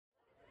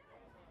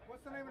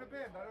What's the name of the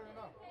band? I don't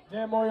know.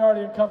 Dan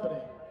Moriarity and Company.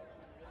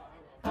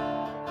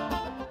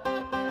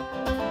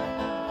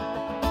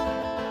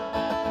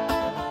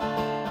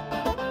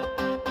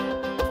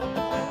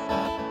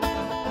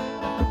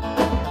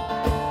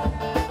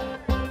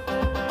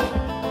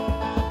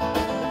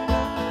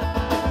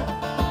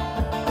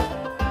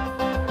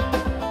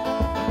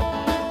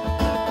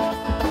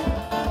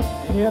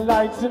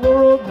 Headlights in the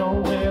road,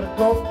 nowhere to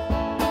go,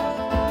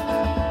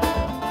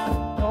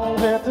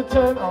 nowhere to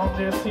turn on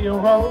this here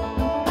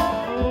road.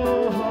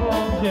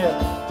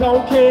 Yeah,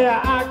 don't care,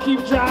 I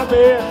keep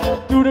driving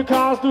through the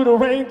cars, through the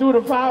rain, through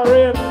the fire,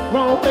 and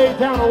wrong way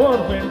down a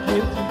one-way to get to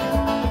you.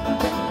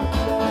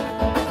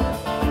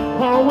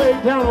 Wrong way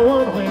down a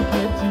one-way to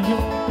get to you.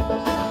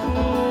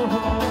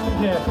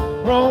 Yeah,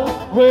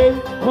 wrong way,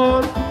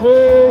 one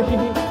way,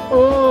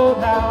 oh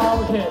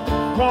now,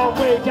 yeah, wrong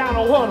way down a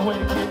one-way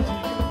to get to you.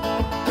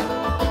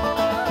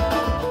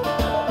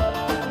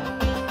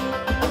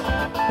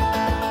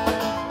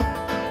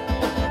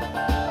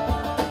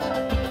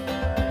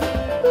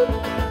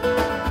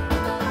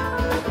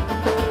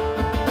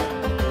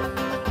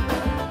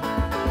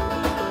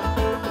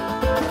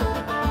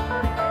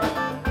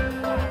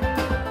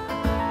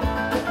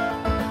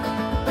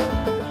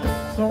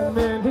 So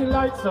many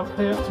lights up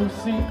there to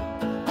see,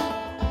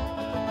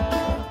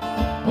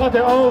 but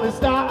the only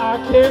star I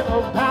care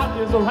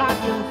about is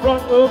right in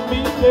front of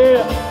me.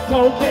 Yeah,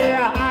 don't care,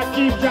 I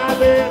keep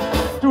driving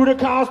through the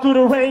cars, through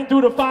the rain,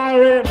 through the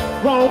fire, and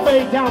wrong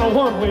way down a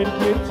one-way to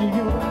get to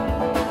you.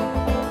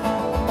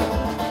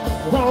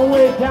 Wrong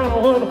way down a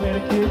one-way to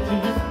get to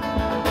you.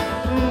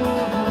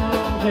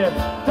 Yeah,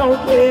 don't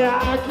care,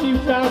 I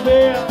keep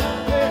driving.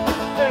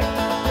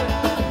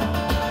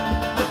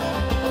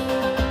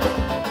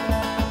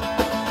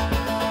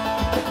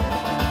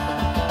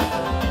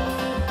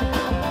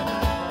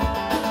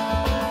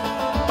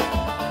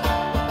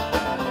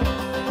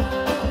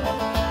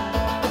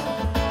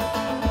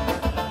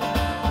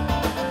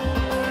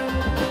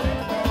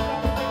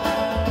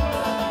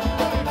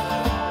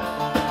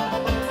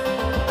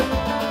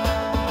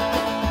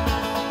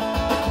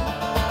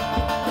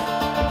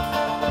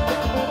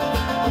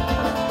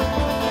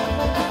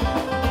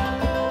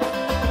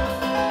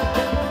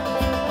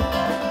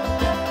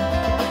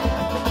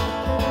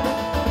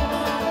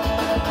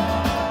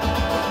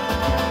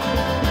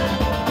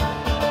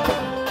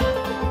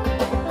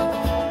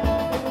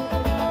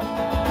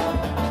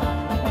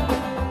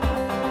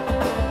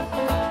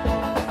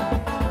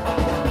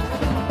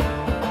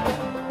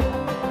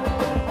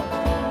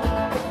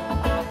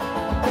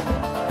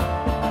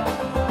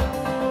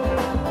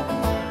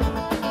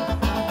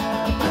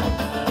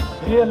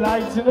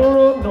 Headlights in the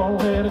road,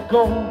 nowhere to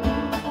go,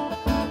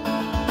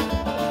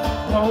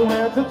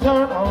 nowhere to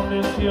turn on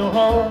this hill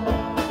home.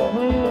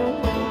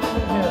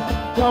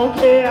 Yeah. Don't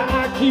care,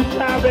 I keep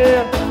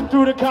driving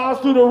through the cars,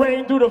 through the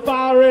rain, through the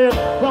fire, and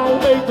wrong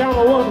way down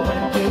a one-way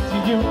to get to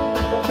you.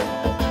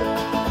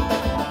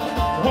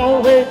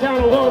 Wrong way down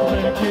a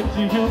one-way to get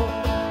to you.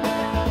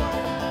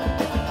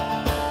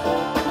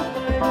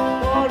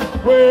 One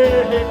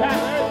way back,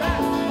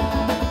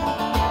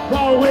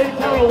 wrong way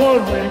down a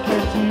one-way to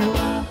get to you.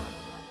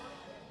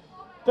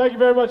 Thank you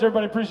very much,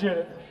 everybody. Appreciate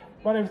it.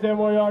 My name is Dan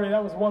Moriarty.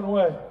 That was One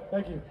Way.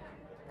 Thank you.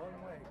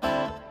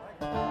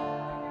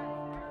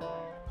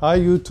 Hi,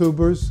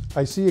 YouTubers.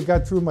 I see you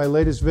got through my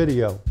latest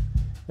video.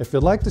 If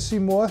you'd like to see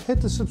more,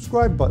 hit the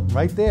subscribe button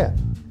right there.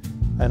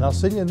 And I'll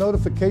send you a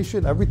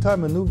notification every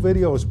time a new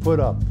video is put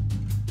up.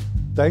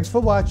 Thanks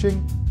for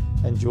watching.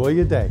 Enjoy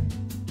your day.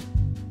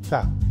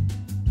 Ciao.